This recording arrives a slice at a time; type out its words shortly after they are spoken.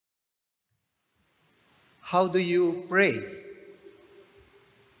How do you pray?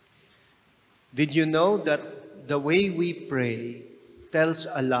 Did you know that the way we pray tells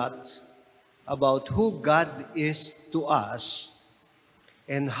a lot about who God is to us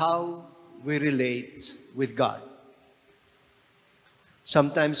and how we relate with God?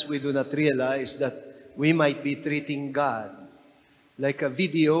 Sometimes we do not realize that we might be treating God like a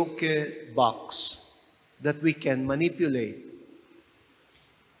videoke box that we can manipulate.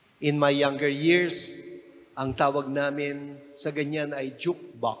 In my younger years, ang tawag namin sa ganyan ay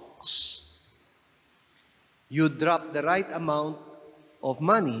jukebox. You drop the right amount of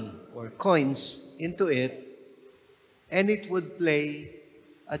money or coins into it, and it would play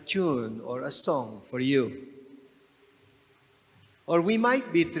a tune or a song for you. Or we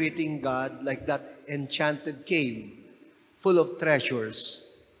might be treating God like that enchanted cave full of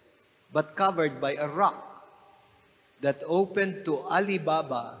treasures, but covered by a rock that opened to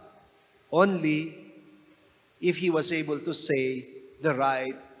Alibaba only if he was able to say the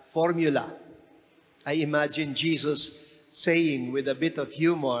right formula. I imagine Jesus saying with a bit of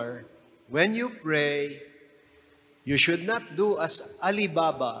humor, when you pray, you should not do as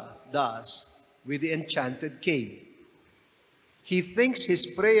Alibaba does with the enchanted cave. He thinks his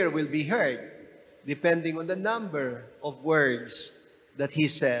prayer will be heard depending on the number of words that he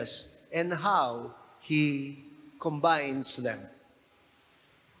says and how he combines them.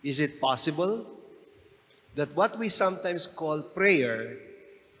 Is it possible that what we sometimes call prayer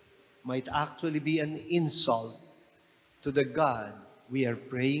might actually be an insult to the God we are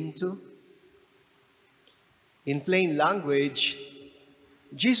praying to? In plain language,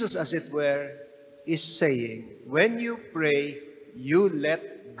 Jesus, as it were, is saying, when you pray, you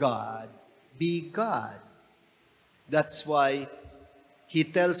let God be God. That's why he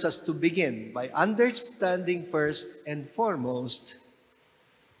tells us to begin by understanding first and foremost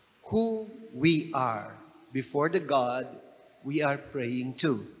who we are before the God we are praying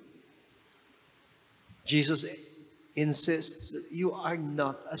to. Jesus insists that you are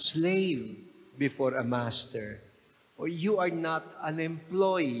not a slave before a master, or you are not an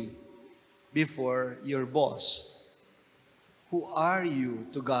employee before your boss. Who are you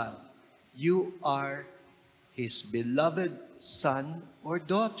to God? You are His beloved son or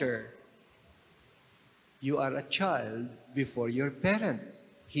daughter. You are a child before your parent.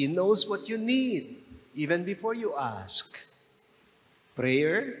 He knows what you need even before you ask.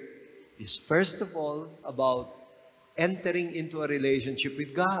 Prayer is first of all about entering into a relationship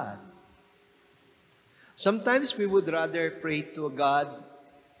with God. Sometimes we would rather pray to a God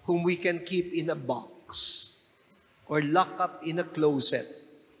whom we can keep in a box or lock up in a closet.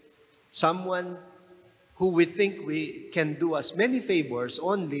 Someone who we think we can do us many favors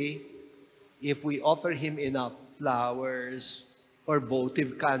only if we offer him enough flowers or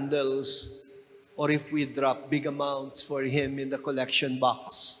votive candles, or if we drop big amounts for him in the collection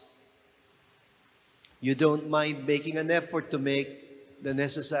box. You don't mind making an effort to make the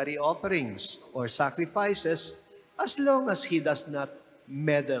necessary offerings or sacrifices as long as he does not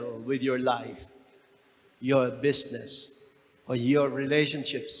meddle with your life, your business, or your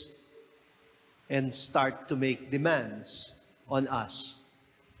relationships, and start to make demands on us.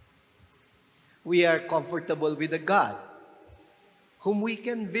 We are comfortable with a God whom we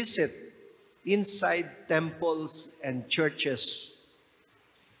can visit inside temples and churches.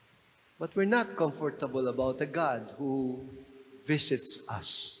 But we're not comfortable about a God who visits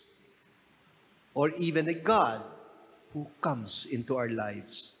us, or even a God who comes into our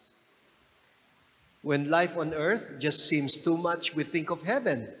lives. When life on earth just seems too much, we think of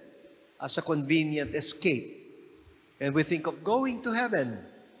heaven as a convenient escape, and we think of going to heaven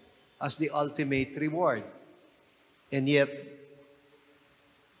as the ultimate reward. And yet,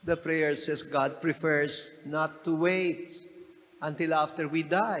 the prayer says God prefers not to wait until after we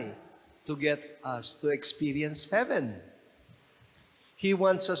die to get us to experience heaven. He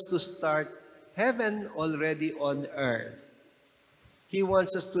wants us to start heaven already on earth. He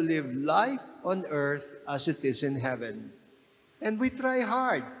wants us to live life on earth as it is in heaven. And we try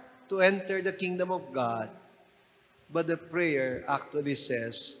hard to enter the kingdom of God. But the prayer actually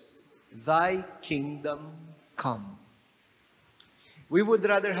says, Thy kingdom come. We would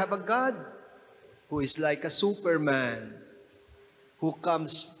rather have a God who is like a Superman, who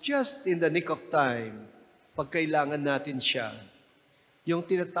comes just in the nick of time pag kailangan natin siya. Yung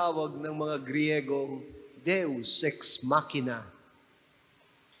tinatawag ng mga Griegong Deus ex machina.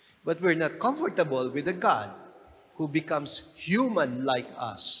 But we're not comfortable with a God who becomes human like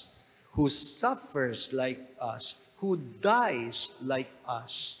us, who suffers like us, who dies like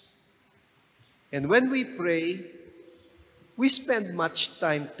us. And when we pray, we spend much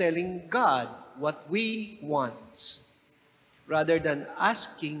time telling God what we want rather than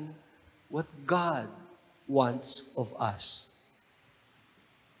asking what God wants of us.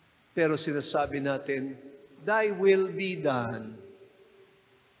 Pero sinasabi natin, thy will be done.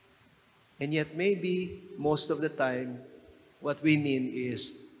 And yet maybe most of the time, what we mean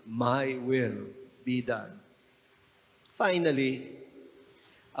is, my will be done. Finally,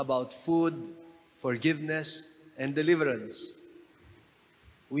 about food, forgiveness, and deliverance.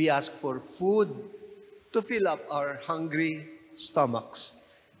 We ask for food to fill up our hungry stomachs,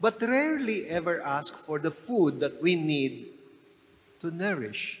 but rarely ever ask for the food that we need to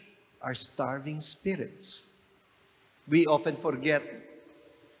nourish our starving spirits. We often forget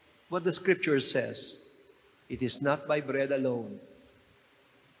what the scripture says. It is not by bread alone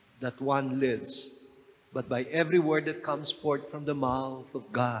that one lives, but by every word that comes forth from the mouth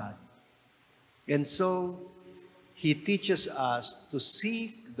of God. And so, He teaches us to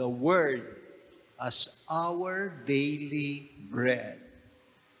seek the Word as our daily bread.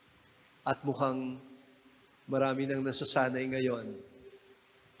 At mukhang marami nang nasasanay ngayon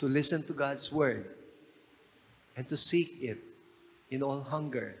to listen to God's Word and to seek it in all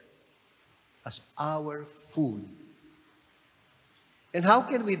hunger as our food. And how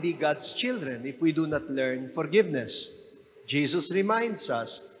can we be God's children if we do not learn forgiveness? Jesus reminds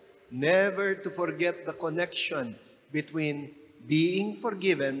us never to forget the connection between being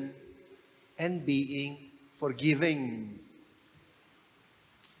forgiven and being forgiving.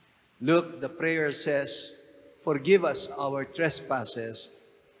 Look, the prayer says, forgive us our trespasses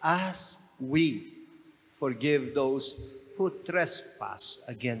as we forgive those who trespass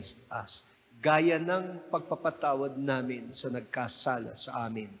against us. Gaya ng pagpapatawad namin sa nagkasala sa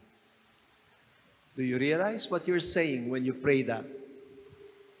amin. Do you realize what you're saying when you pray that?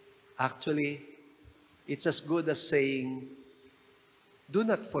 Actually, it's as good as saying, do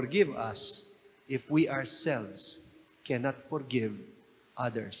not forgive us if we ourselves cannot forgive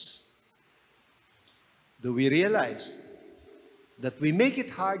others. Do we realize that we make it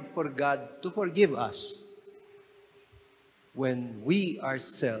hard for God to forgive us when we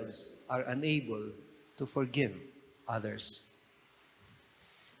ourselves are unable to forgive others?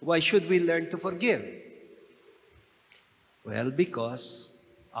 Why should we learn to forgive? Well, because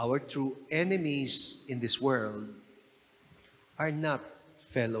our true enemies in this world are not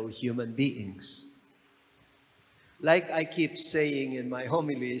fellow human beings. Like I keep saying in my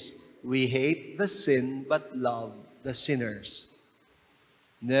homilies, we hate the sin but love the sinners.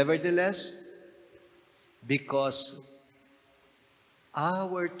 Nevertheless, because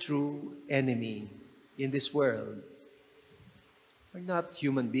our true enemy in this world are not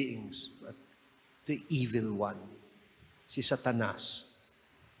human beings, but the evil one, si Satanas.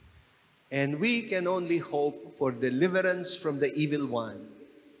 And we can only hope for deliverance from the evil one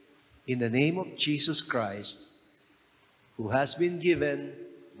in the name of Jesus Christ, who has been given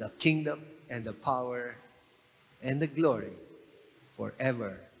the kingdom and the power and the glory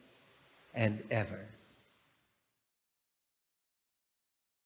forever and ever.